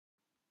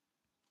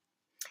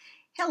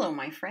Hello,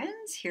 my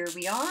friends. Here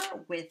we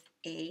are with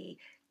a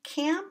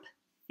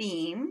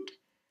camp-themed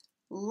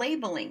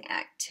labeling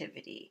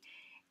activity.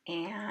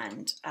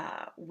 And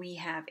we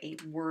have a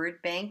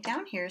word bank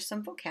down here,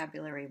 some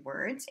vocabulary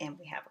words, and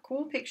we have a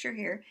cool picture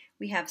here.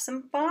 We have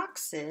some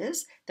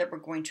boxes that we're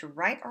going to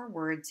write our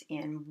words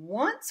in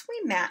once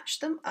we match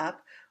them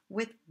up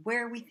with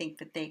where we think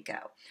that they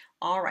go.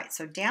 All right,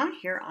 so down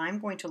here I'm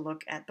going to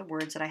look at the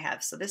words that I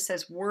have. So this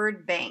says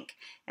word bank,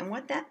 and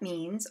what that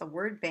means, a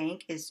word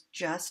bank is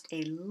just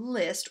a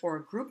list or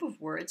a group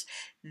of words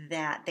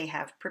that they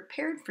have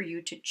prepared for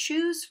you to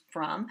choose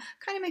from.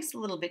 Kind of makes it a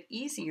little bit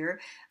easier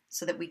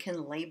so that we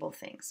can label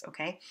things,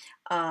 okay?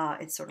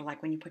 It's sort of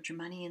like when you put your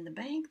money in the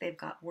bank, they've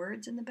got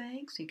words in the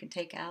bank, so you can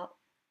take out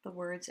the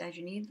words as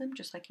you need them,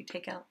 just like you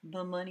take out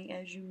the money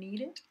as you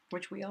need it,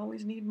 which we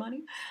always need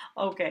money.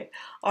 Okay,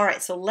 all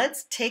right, so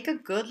let's take a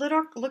good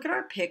look at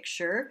our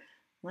picture.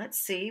 Let's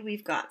see,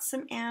 we've got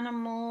some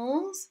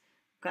animals,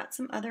 we've got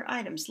some other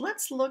items.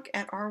 Let's look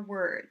at our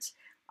words.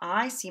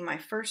 I see my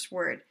first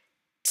word,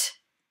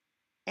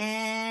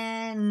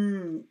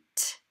 tent,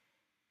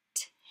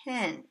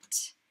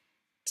 tent.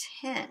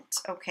 Tent.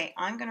 Okay,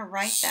 I'm going to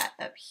write that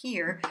up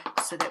here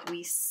so that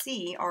we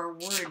see our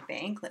word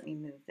bank. Let me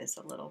move this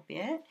a little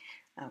bit.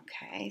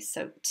 Okay,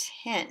 so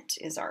tent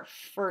is our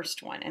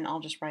first one, and I'll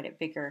just write it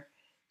bigger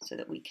so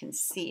that we can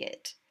see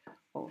it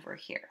over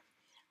here.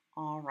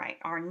 All right,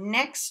 our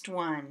next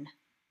one,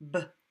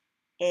 bear,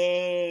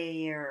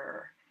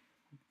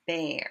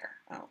 bear.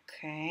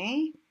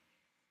 Okay,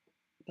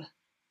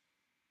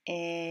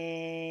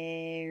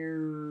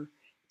 bear.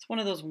 It's one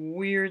of those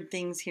weird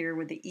things here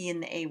where the E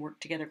and the A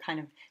work together kind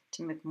of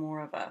to make more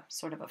of a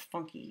sort of a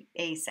funky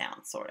A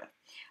sound, sort of.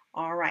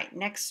 All right,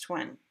 next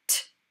one.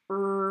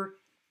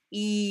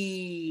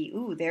 E.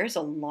 Ooh, there's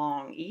a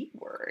long E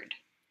word.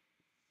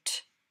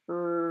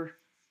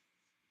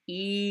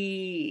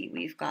 E.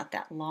 We've got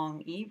that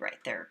long E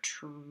right there.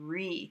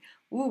 Tree.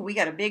 Ooh, we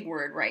got a big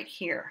word right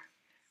here.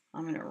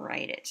 I'm going to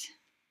write it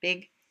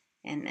big,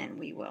 and then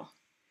we will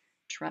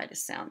try to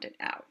sound it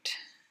out.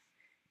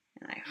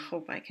 And I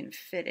hope I can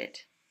fit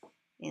it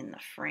in the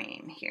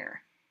frame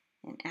here.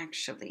 And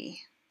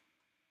actually,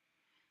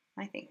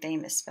 I think they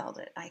misspelled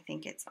it. I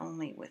think it's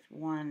only with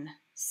one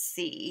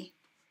C,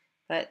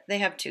 but they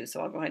have two,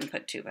 so I'll go ahead and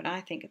put two, but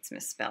I think it's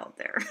misspelled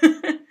there.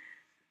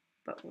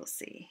 But we'll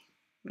see.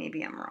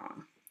 Maybe I'm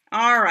wrong.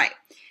 All right,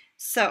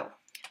 so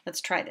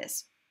let's try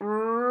this.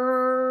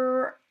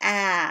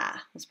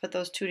 Let's put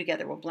those two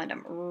together. We'll blend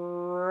them.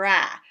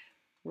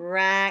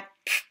 Rack,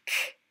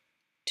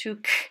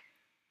 took,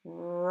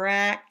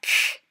 rack.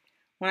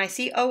 When I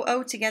see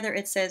O together,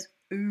 it says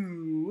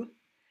ooh.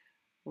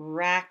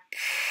 Raccoon.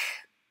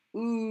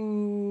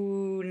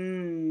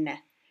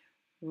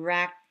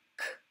 Raccoon.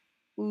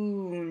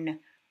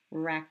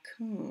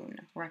 Raccoon.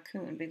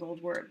 Raccoon. Big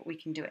old word, but we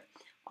can do it.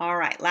 All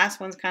right,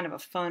 last one's kind of a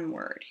fun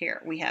word.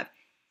 Here we have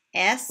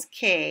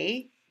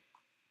SK.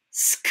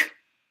 Sk.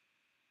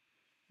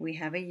 We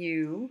have a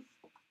U.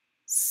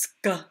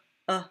 Sk.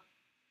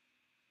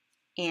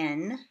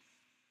 N.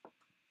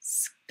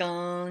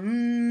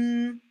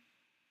 Skun.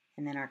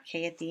 And then our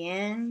K at the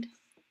end.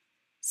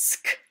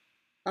 Skunk.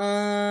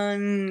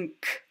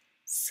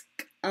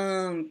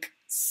 Skunk.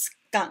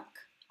 Skunk.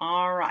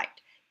 All right.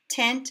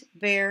 Tent,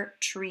 bear,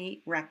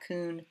 tree,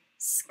 raccoon,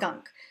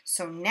 skunk.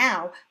 So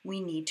now we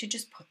need to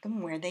just put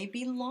them where they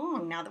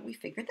belong. Now that we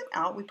figured them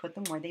out, we put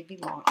them where they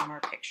belong on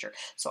our picture.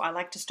 So I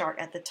like to start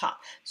at the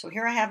top. So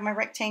here I have my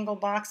rectangle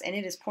box, and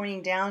it is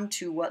pointing down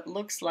to what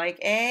looks like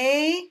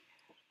a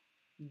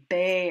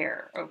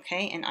bear.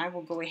 Okay, and I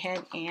will go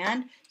ahead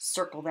and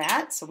circle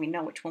that so we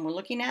know which one we're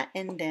looking at,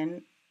 and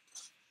then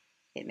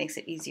it makes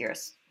it easier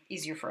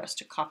for us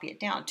to copy it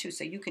down too,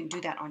 so you can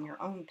do that on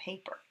your own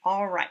paper.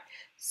 All right,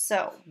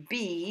 so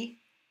B-E-A-R,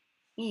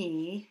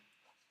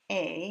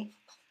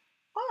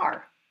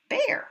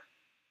 bear.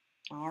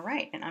 All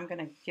right, and I'm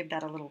going to give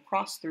that a little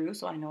cross through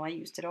so I know I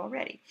used it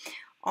already.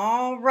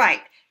 All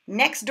right,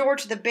 next door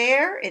to the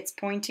bear, it's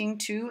pointing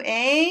to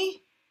a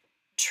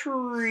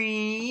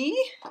tree.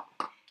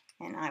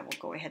 And I will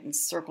go ahead and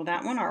circle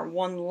that one, our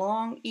one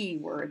long E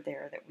word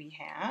there that we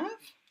have.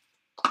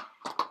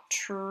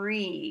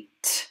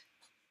 Treat.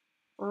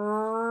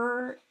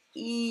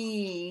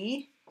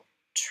 E.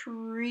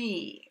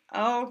 Tree.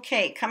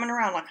 Okay, coming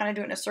around, I'll kind of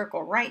do it in a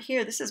circle. Right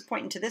here, this is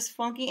pointing to this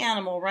funky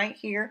animal right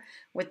here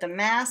with the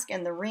mask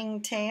and the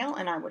ring tail,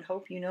 and I would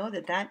hope you know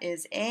that that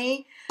is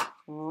a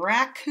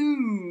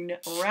raccoon.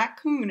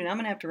 Raccoon, and I'm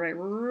going to have to write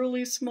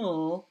really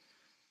small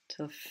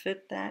to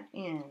fit that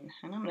in.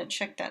 And I'm going to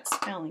check that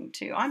spelling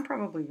too. I'm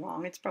probably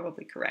wrong. It's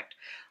probably correct.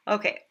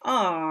 Okay,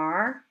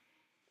 R-A-C-C-O-O-N.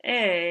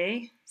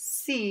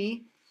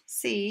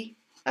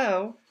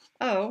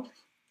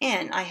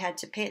 I had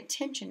to pay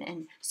attention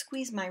and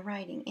squeeze my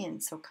writing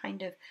in, so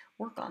kind of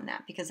work on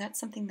that, because that's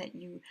something that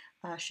you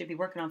should be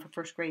working on for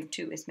first grade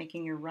too, is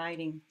making your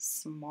writing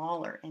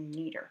smaller and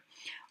neater.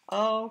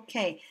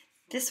 Okay,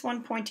 this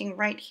one pointing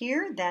right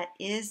here, that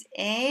is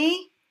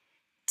a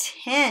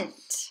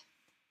tent.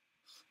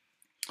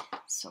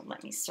 So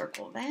let me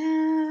circle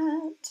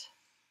that.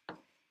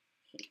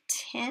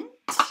 tent,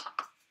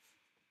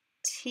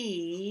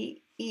 T-E-N-T,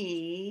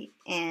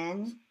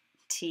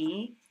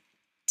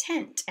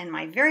 tent. And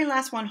my very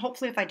last one,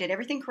 hopefully if I did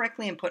everything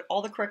correctly and put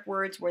all the correct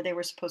words where they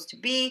were supposed to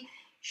be,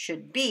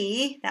 should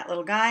be, that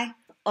little guy,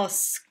 a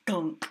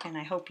skunk. And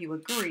I hope you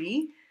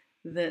agree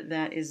that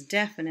that is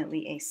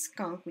definitely a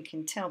skunk. We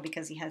can tell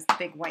because he has the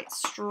big white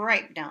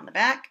stripe down the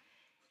back.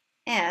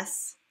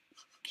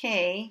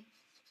 S-K-U-N-K.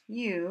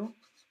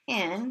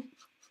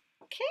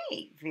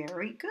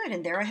 Very good.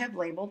 And there I have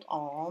labeled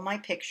all my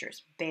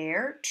pictures.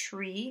 Bear,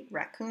 tree,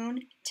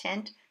 raccoon,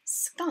 tent,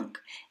 skunk.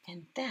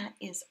 And that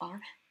is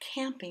our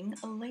camping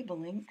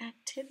labeling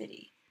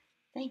activity.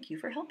 Thank you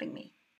for helping me.